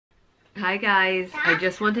Hi guys, I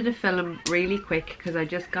just wanted to film really quick because I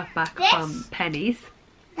just got back from Penny's.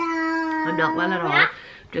 I'm not well at all.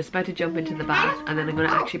 Just about to jump into the bath and then I'm going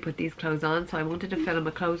to actually put these clothes on. So I wanted to film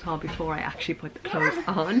a clothes haul before I actually put the clothes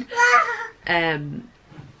on.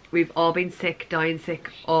 We've all been sick, dying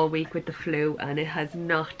sick all week with the flu, and it has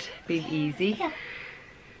not been easy.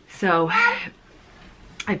 So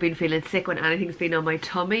I've been feeling sick when anything's been on my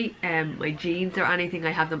tummy, my jeans or anything.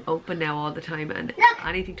 I have them open now all the time, and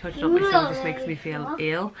anything touching on my stomach just makes me feel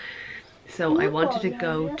ill. So I wanted to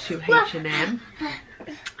go to H&M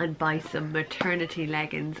and buy some maternity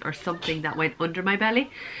leggings or something that went under my belly.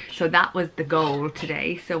 So that was the goal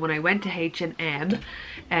today. So when I went to H&M,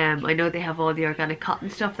 I know they have all the organic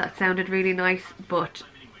cotton stuff that sounded really nice, but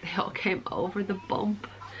they all came over the bump,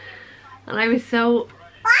 and I was so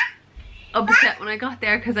upset when I got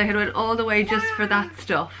there because I had went all the way just for that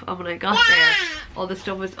stuff, and when I got there all the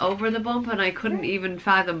stuff was over the bump and I couldn't even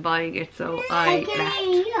fathom buying it. So I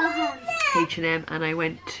left H&M and I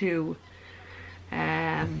went to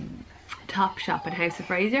Topshop in House of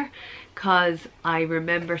Fraser because I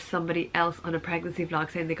remember somebody else on a pregnancy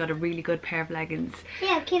vlog saying they got a really good pair of leggings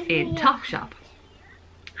in Topshop.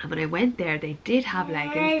 And when I went there, they did have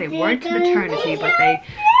leggings. They weren't maternity, but they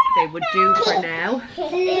would do for now.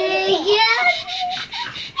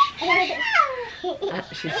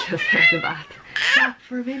 She's just had the bath. Stop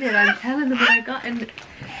for a minute, I'm telling them what I got in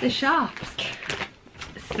the shops.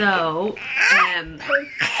 So,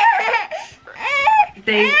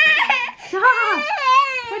 they... Stop!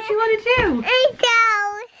 What do you want to do?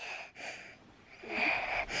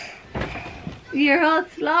 You're all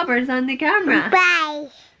slobbers on the camera. Bye.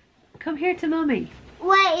 Come here to mummy.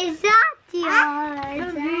 What is that, yours?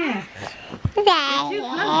 Come here. You're too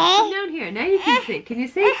close. Come down here. Now you can see. Can you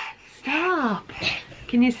see? Stop.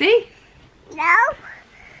 Can you see? No.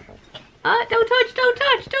 Don't touch, don't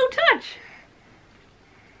touch, don't touch.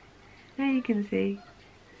 Now you can see.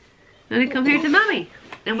 Now come here to mummy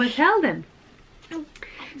and we'll tell them.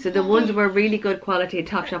 So the ones were really good quality in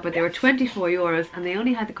Topshop, but they were €24 and they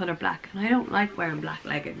only had the colour black, and I don't like wearing black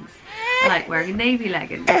leggings. I like wearing navy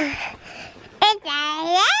leggings.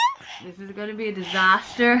 This is going to be a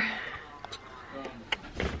disaster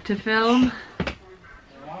to film.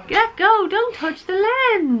 Let go, don't touch the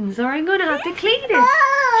lens or I'm going to have to clean it.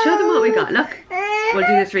 Show them what we got, look. We'll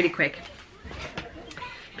do this really quick.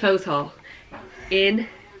 Clothes haul. In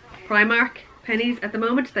Primark, Penny's at the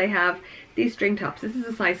moment, they have these string tops. This is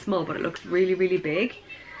a size small, but it looks really, really big.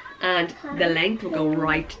 And the length will go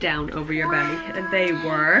right down over your belly. And they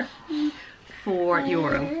were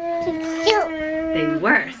 €4. They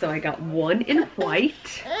were. So I got one in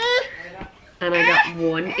white and I got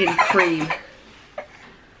one in cream.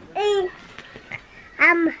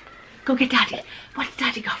 Go get Daddy. What's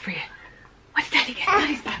Daddy got for you? What's Daddy got?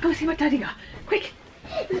 Daddy's back. Go see what Daddy got. Quick.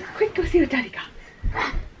 Quick, go see what Daddy got.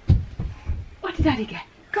 What did Daddy get?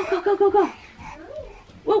 Go, go, go, go, go.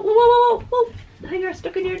 Whoa, whoa, whoa, whoa, whoa. Hang her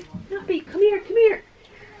stuck in your nappy. Come here, come here.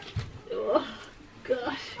 Oh,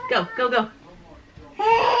 gosh. Go, go, go.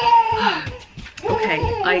 Okay,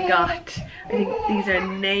 I think these are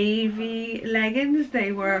navy leggings.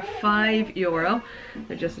 They were €5.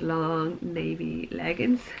 They're just long navy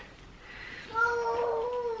leggings.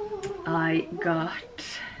 I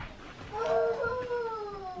got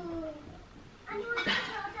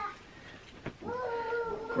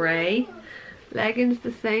grey leggings,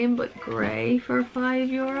 the same but grey for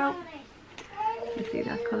 €5. You see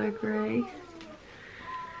that colour grey?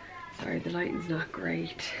 Sorry, the lighting's not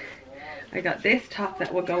great. I got this top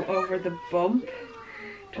that will go over the bump.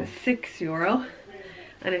 It was €6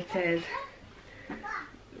 and it says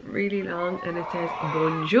really long and it says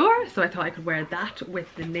bonjour, so I thought I could wear that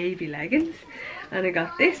with the navy leggings. And I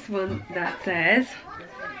got this one that says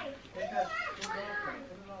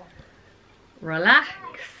relax.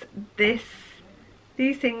 These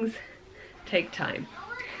things take time,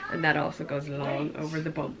 and that also goes long over the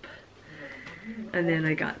bump. And then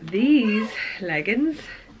I got these leggings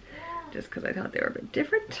just because I thought they were a bit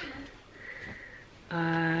different.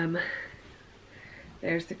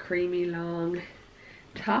 There's the creamy long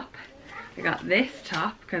top. I got this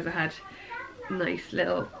top because I had nice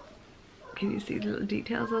little, can you see the little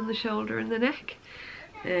details on the shoulder and the neck?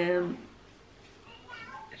 I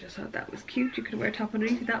just thought that was cute. You could wear a top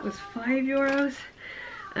underneath it. That was €5.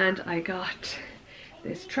 And I got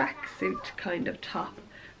this tracksuit kind of top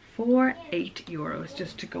for €8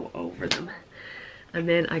 just to go over them. And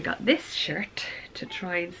then I got this shirt to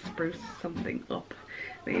try and spruce something up.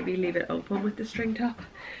 Maybe leave it open with the string top,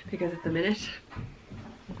 because at the minute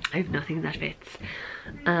I have nothing that fits.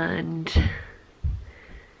 And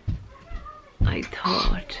I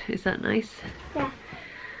thought, is that nice? Yeah.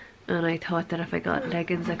 And I thought that if I got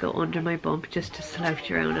leggings that go under my bump just to slouch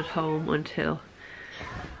around at home until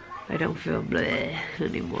I don't feel bleh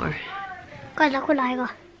anymore.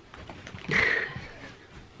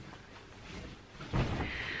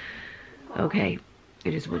 Okay, I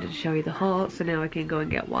just wanted to show you the haul, so now I can go and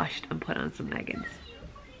get washed and put on some leggings.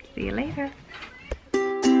 See you later.